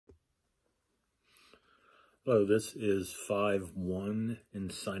Hello, this is 5.1 in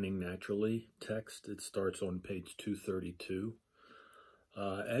Signing Naturally text. It starts on page 232.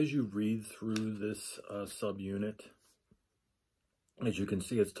 As you read through this subunit, as you can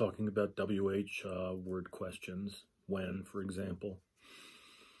see, it's talking about WH word questions, when, for example.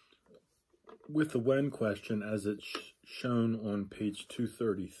 With the when question, as it's shown on page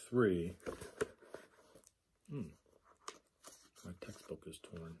 233, my textbook is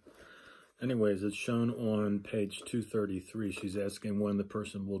torn. Anyways, it's shown on page 233. She's asking when the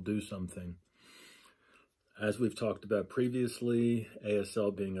person will do something. As we've talked about previously,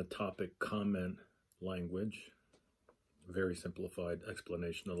 ASL being a topic comment language, very simplified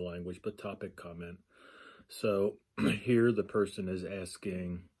explanation of the language, but topic comment. So here the person is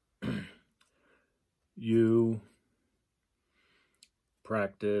asking, you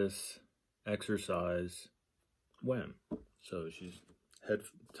practice exercise when? So she's head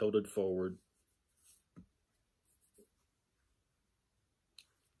tilted forward.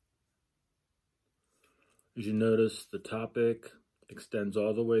 As you notice, the topic extends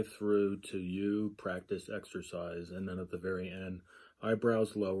all the way through to you practice exercise, and then at the very end,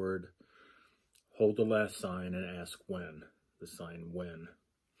 eyebrows lowered, hold the last sign and ask when, the sign when.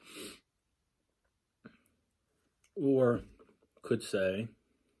 Or could say,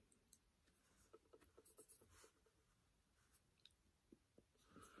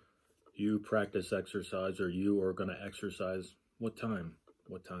 you practice exercise, or you are going to exercise. What time?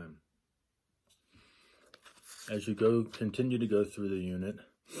 What time? As you continue to go through the unit,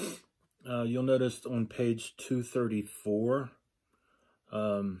 you'll notice on page 234,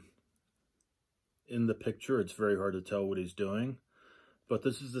 in the picture, it's very hard to tell what he's doing, but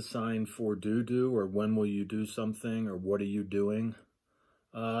this is the sign for do, or when will you do something, or what are you doing?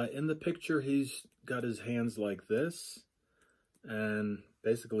 In the picture, he's got his hands like this, and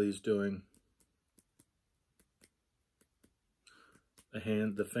basically he's doing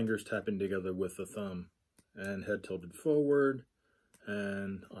the fingers tapping together with the thumb, and head tilted forward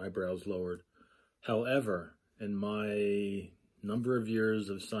and eyebrows lowered. However, in my number of years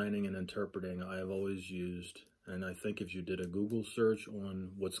of signing and interpreting, I have always used, and I think if you did a Google search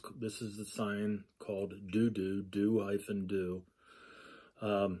on this is the sign called do hyphen do.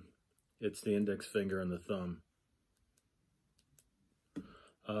 It's the index finger and the thumb.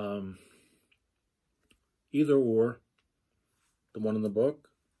 Either or, the one in the book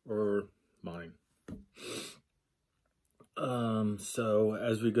or mine. So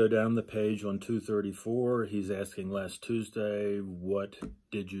as we go down the page on 234, he's asking last Tuesday, what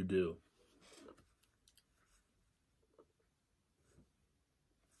did you do?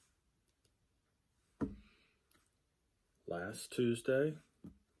 Last Tuesday.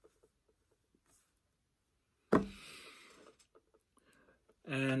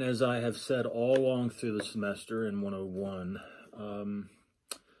 And as I have said all along through the semester in 101,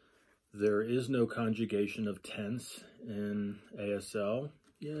 there is no conjugation of tense in ASL.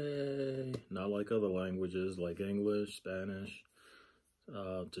 Yay! Not like other languages like English, Spanish,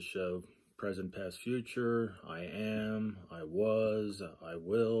 to show present, past, future, I am, I was, I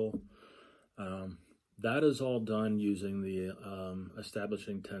will. That is all done using the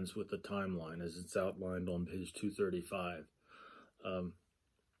establishing tense with the timeline as it's outlined on page 235.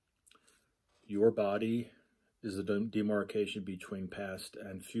 Your body is the demarcation between past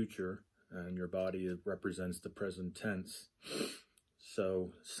and future, and your body represents the present tense.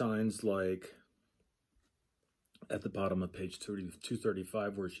 So signs like at the bottom of page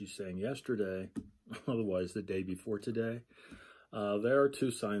 235 where she's saying yesterday, otherwise the day before today, there are two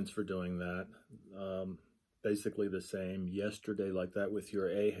signs for doing that. Basically the same, yesterday like that with your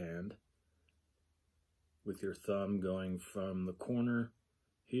A hand, with your thumb going from the corner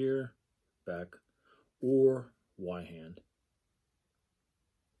here, back, or Y hand.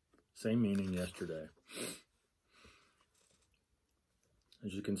 Same meaning yesterday.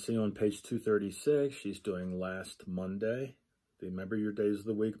 As you can see on page 236, she's doing last Monday. Remember your days of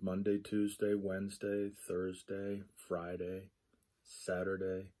the week: Monday, Tuesday, Wednesday, Thursday, Friday,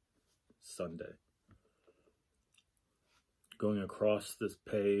 Saturday, Sunday. Going across this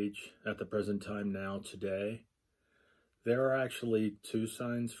page at the present time now, today, there are actually two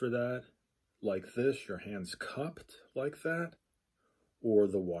signs for that. Like this, your hand's cupped like that, or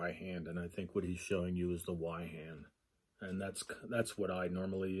the Y hand, and I think what he's showing you is the Y hand. And that's what I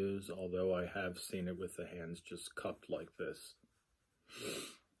normally use, although I have seen it with the hands just cupped like this.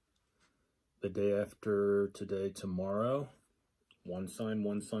 The day after today, tomorrow, one sign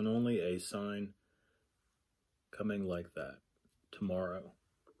only, a sign coming like that. Tomorrow.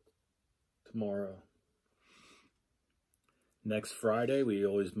 Tomorrow. Next Friday, we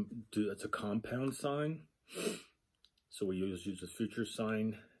always do, it's a compound sign. So we use the future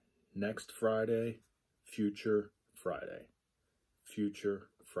sign next Friday, future Friday, future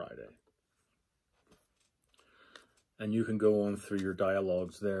Friday. And you can go on through your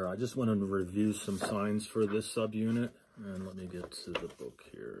dialogues there. I just wanted to review some signs for this subunit. And let me get to the book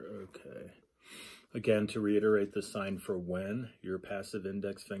here. Okay. Again, to reiterate the sign for when, your passive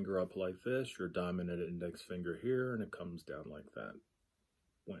index finger up like this, your dominant index finger here, and it comes down like that.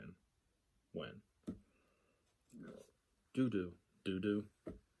 When. Do-do, do-do.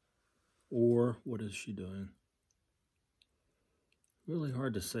 Or, what is she doing? Really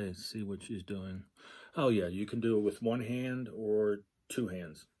hard to say, see what she's doing. Oh yeah, you can do it with one hand or two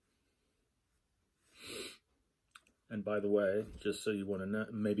hands. And by the way, just so you want to know,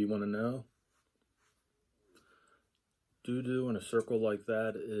 maybe want to know, do-do in a circle like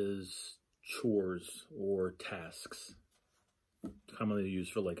that is chores or tasks. Commonly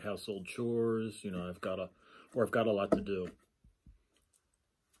used for like household chores. You know, I've got a lot to do.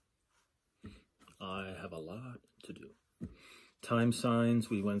 I have a lot to do. Time signs,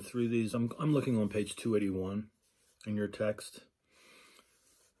 we went through these. I'm looking on page 281 in your text.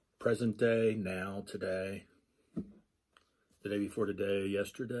 Present day, now, today. The day before today,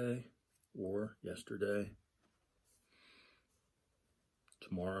 yesterday, or yesterday.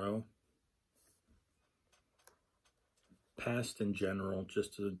 Tomorrow. Past in general,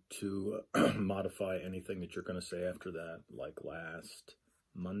 just to modify anything that you're going to say after that, like last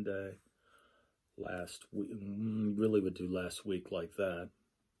Monday. Last week, really would do last week like that,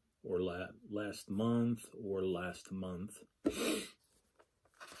 or last month, or last month.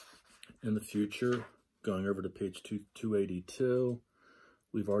 In the future, going over to page 282,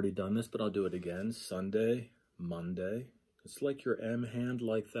 we've already done this, but I'll do it again. Sunday, Monday. It's like your M hand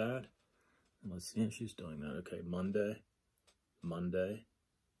like that. Let's see if she's doing that. Okay, Monday, Monday.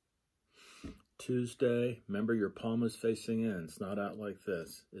 Tuesday, remember your palm is facing in. It's not out like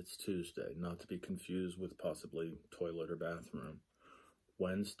this. It's Tuesday, not to be confused with possibly toilet or bathroom.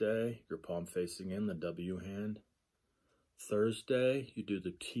 Wednesday, your palm facing in, the W hand. Thursday, you do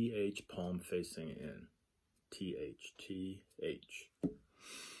the TH palm facing in. TH, TH.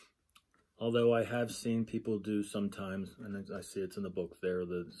 Although I have seen people do sometimes, and I see it's in the book there,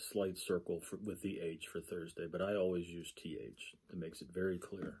 the slight circle with the H for Thursday, but I always use TH. It makes it very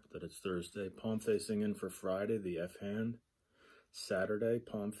clear that it's Thursday. Palm facing in for Friday, the F hand. Saturday,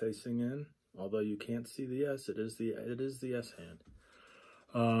 palm facing in. Although you can't see the S, it is the S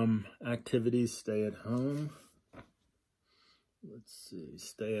hand. Activities, stay at home. Let's see,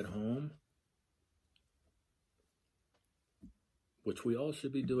 stay at home. Which we all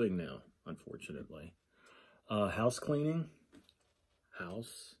should be doing now, unfortunately. House cleaning.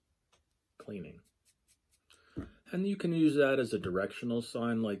 House cleaning. And you can use that as a directional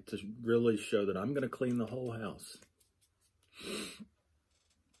sign, like to really show that I'm going to clean the whole house.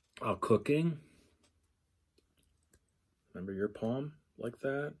 Cooking. Remember your palm like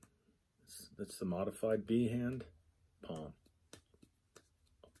that? That's the modified B hand. Palm.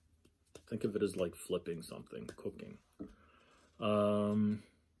 Think of it as like flipping something, cooking.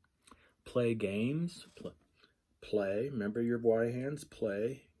 Play games. Play. Remember your Y hands?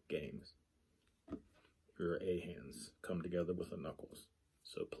 Play games. Your A hands come together with the knuckles.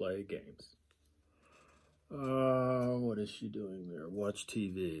 So play games. What is she doing there? Watch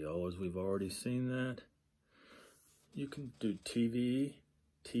TV. Oh, as we've already seen that. You can do TV,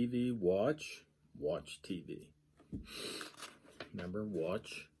 watch TV. Remember,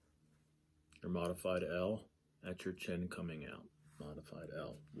 watch. Your modified L at your chin coming out. Modified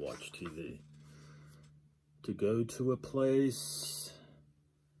L, watch TV. To go to a place,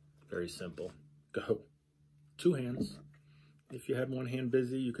 very simple. Go. Two hands. If you had one hand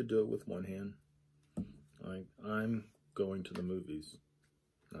busy, you could do it with one hand. I'm going to the movies.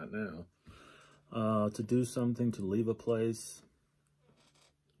 Not now. To do something, to leave a place,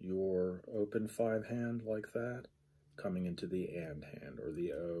 your open 5 hand like that, coming into the and hand or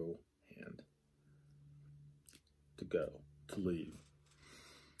the O hand. To go, to leave.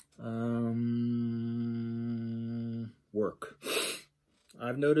 Work.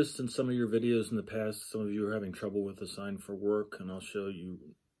 I've noticed in some of your videos in the past, some of you are having trouble with the sign for work, and I'll show you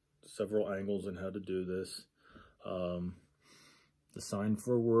several angles on how to do this. The sign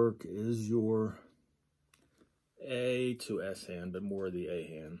for work is your A to S hand, but more the A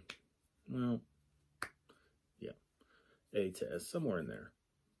hand. Well, yeah, A to S, somewhere in there.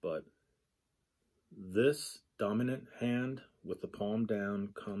 But this dominant hand with the palm down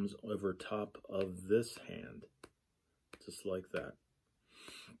comes over top of this hand, just like that.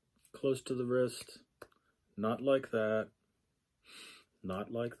 Close to the wrist, not like that,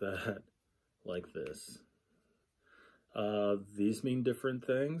 not like that, like this. These mean different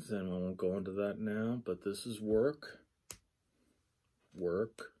things, and I won't go into that now, but this is work,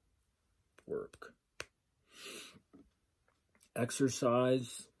 work, work.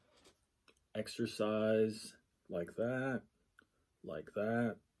 Exercise, exercise, like that, like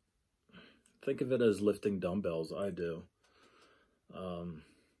that. Think of it as lifting dumbbells. I do.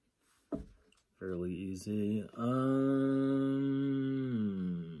 Fairly easy.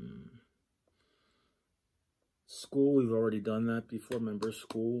 School, we've already done that before. Remember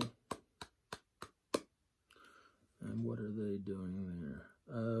school? And what are they doing there?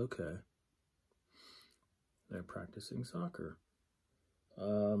 Okay. They're practicing soccer.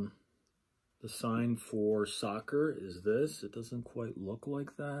 The sign for soccer is this. It doesn't quite look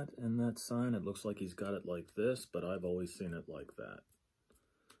like that in that sign. It looks like he's got it like this, but I've always seen it like that.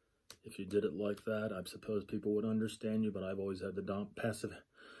 If you did it like that, I suppose people would understand you, but I've always had the passive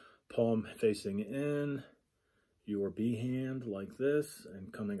palm facing in, your B hand like this,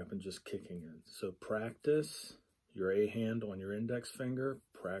 and coming up and just kicking it. So practice, your A hand on your index finger,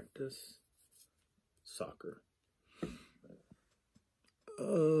 practice, soccer.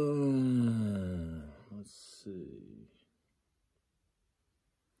 Let's see.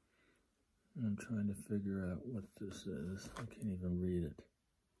 I'm trying to figure out what this is. I can't even read it.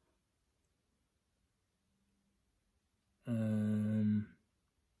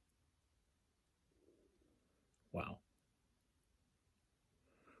 Wow.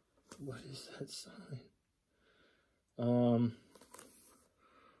 What is that sign?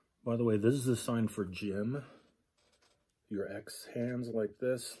 By the way, this is a sign for gym. Your X hands like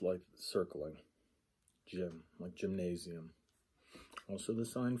this, like circling. Gym, like gymnasium. Also the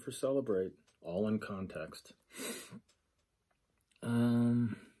sign for celebrate, all in context.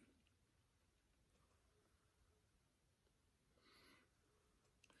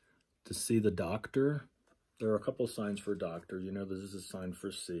 To see the doctor, there are a couple signs for doctor. You know, this is a sign for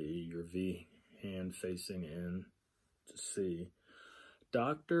C, your V hand facing in to C.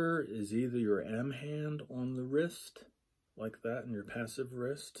 Doctor is either your M hand on the wrist, like that, in your passive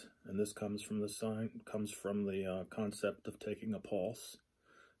wrist, and this comes from the concept of taking a pulse.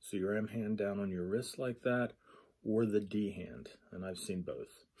 So your M hand down on your wrist like that, or the D hand, and I've seen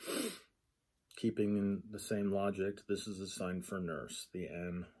both. Keeping in the same logic, this is a sign for nurse, the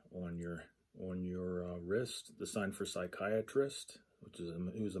N on your wrist. The sign for psychiatrist,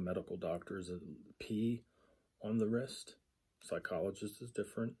 who's a medical doctor, is a P on the wrist. Psychologist is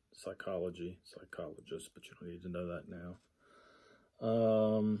different. Psychology, psychologist, but you don't need to know that now.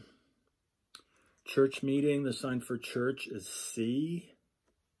 Church meeting, the sign for church is C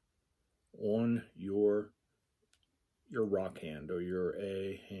on your rock hand, or your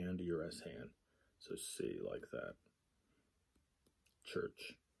A hand, or your S hand. So C, like that.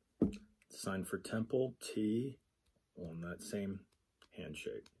 Church. Sign for temple, T on that same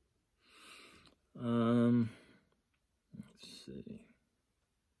handshake. Let's see.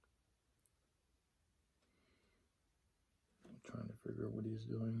 I'm trying to figure out what he's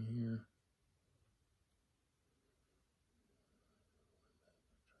doing here.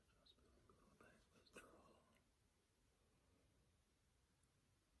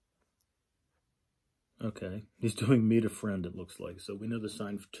 Okay, he's doing meet a friend, it looks like. So we know the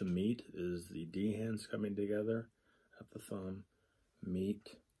sign to meet is the D hands coming together at the thumb.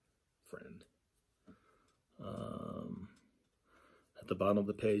 Meet friend. At the bottom of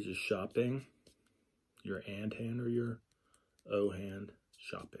the page is shopping. Your AND hand or your O hand,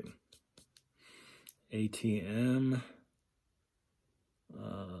 shopping. ATM.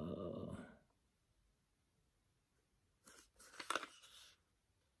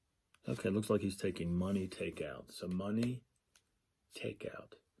 Okay, looks like he's taking money takeout. So money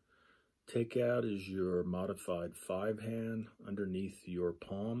takeout. Takeout is your modified 5 hand underneath your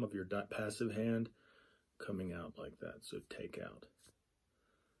palm of your passive hand, coming out like that. So takeout.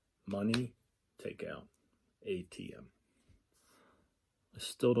 Money takeout. ATM. I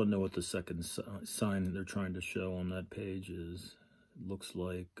still don't know what the second sign that they're trying to show on that page is. It looks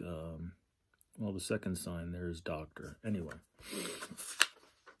like, well, the second sign there is doctor. Anyway.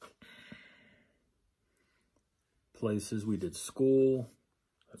 Places, we did school.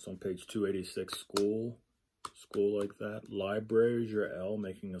 That's on page 286, school. School like that. Library is your L,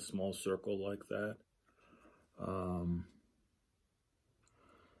 making a small circle like that.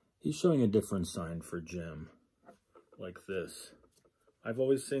 He's showing a different sign for gym, like this. I've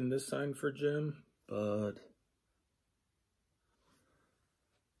always seen this sign for gym, but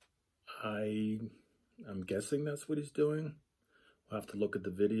I'm guessing that's what he's doing. We'll have to look at the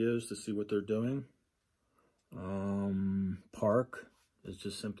videos to see what they're doing. Park, is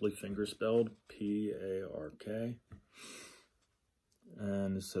just simply finger spelled P-A-R-K.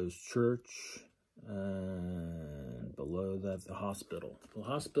 And it says church, and below that the hospital. The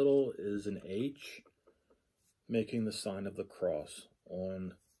hospital is an H, making the sign of the cross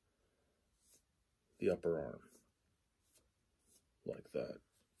on the upper arm, like that.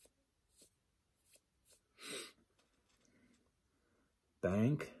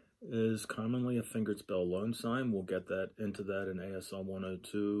 Bank is commonly a fingered spell loan sign. We'll get into that in ASL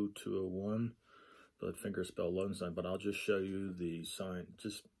 102, 201, the finger spell loan sign, but I'll just show you the sign,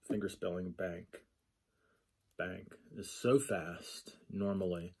 just finger spelling bank. Bank is so fast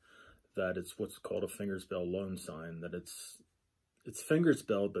normally that it's what's called a finger spell loan sign, that it's finger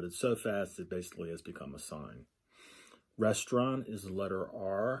spelled, but it's so fast it basically has become a sign. Restaurant is the letter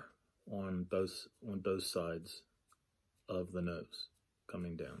R on both sides of the nose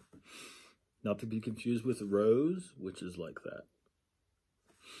coming down. Not to be confused with rose, which is like that.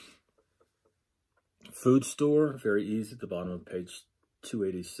 Food store, very easy, at the bottom of page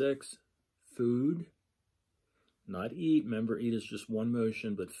 286. Food, not eat. Remember, eat is just one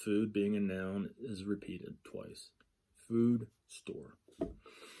motion, but food, being a noun, is repeated twice. Food store.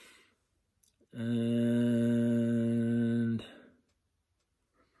 And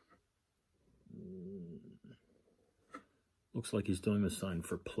looks like he's doing the sign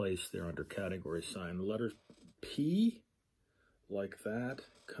for place there under category sign. The letter P, like that,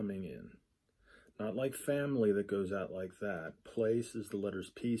 coming in. Not like family that goes out like that. Place is the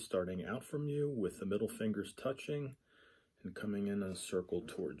letters P starting out from you with the middle fingers touching and coming in a circle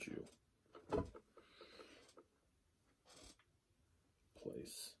towards you.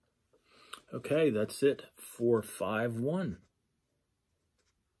 Place. Okay, that's it for 5-1.